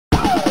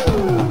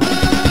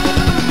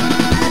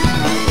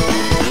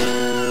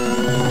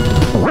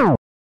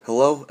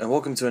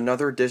welcome to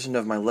another edition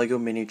of my LEGO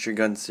miniature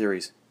gun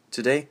series.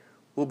 Today,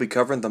 we'll be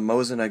covering the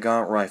Mosin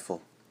Nagant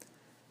rifle.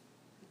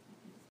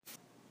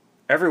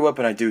 Every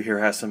weapon I do here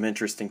has some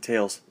interesting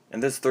tales,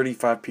 and this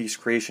 35-piece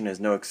creation is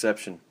no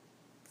exception.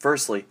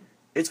 Firstly,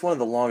 it's one of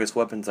the longest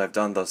weapons I've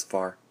done thus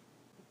far.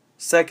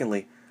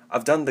 Secondly,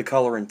 I've done the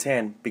color in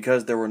tan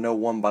because there were no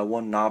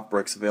 1x1 knob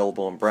bricks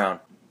available in brown,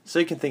 so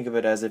you can think of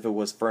it as if it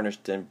was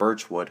furnished in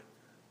birchwood.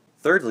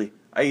 Thirdly,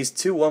 I used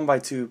two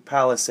 1x2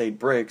 palisade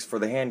bricks for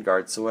the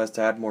handguard so as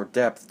to add more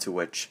depth to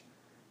which.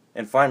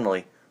 And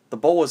finally, the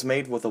bowl was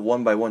made with a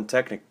 1x1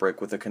 Technic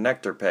brick with a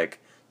connector peg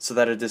so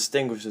that it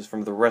distinguishes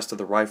from the rest of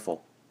the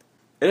rifle.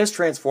 It has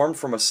transformed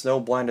from a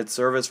snow-blinded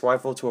service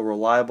rifle to a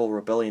reliable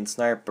rebellion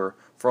sniper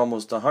for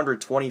almost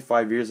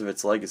 125 years of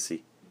its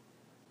legacy.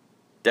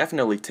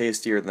 Definitely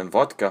tastier than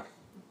vodka.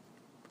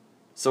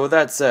 So with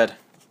that said,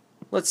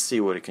 let's see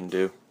what it can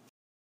do.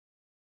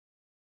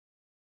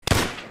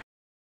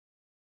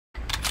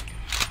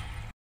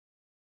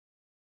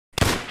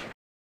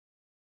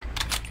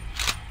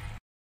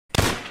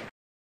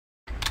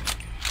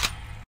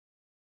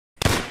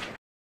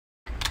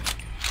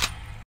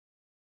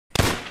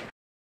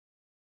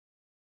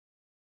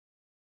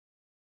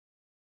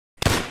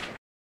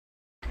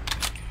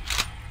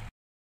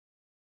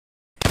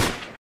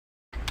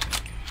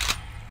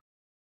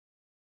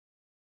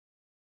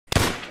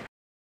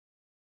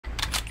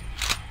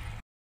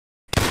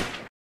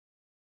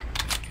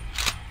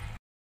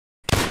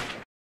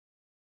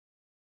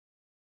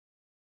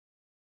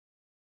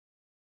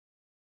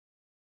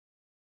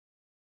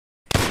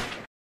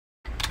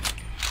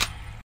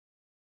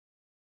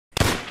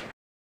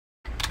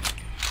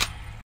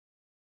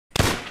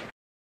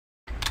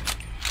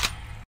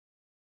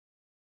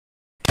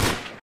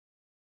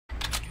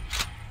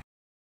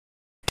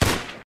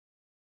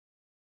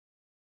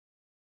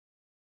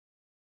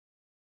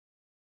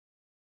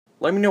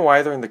 Let me know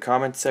either in the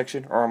comments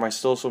section or on my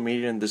social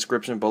media in the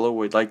description below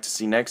what you'd like to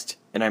see next,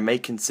 and I may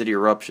consider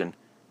eruption.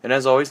 And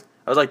as always,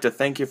 I'd like to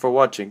thank you for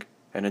watching,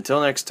 and until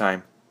next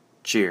time,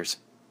 cheers.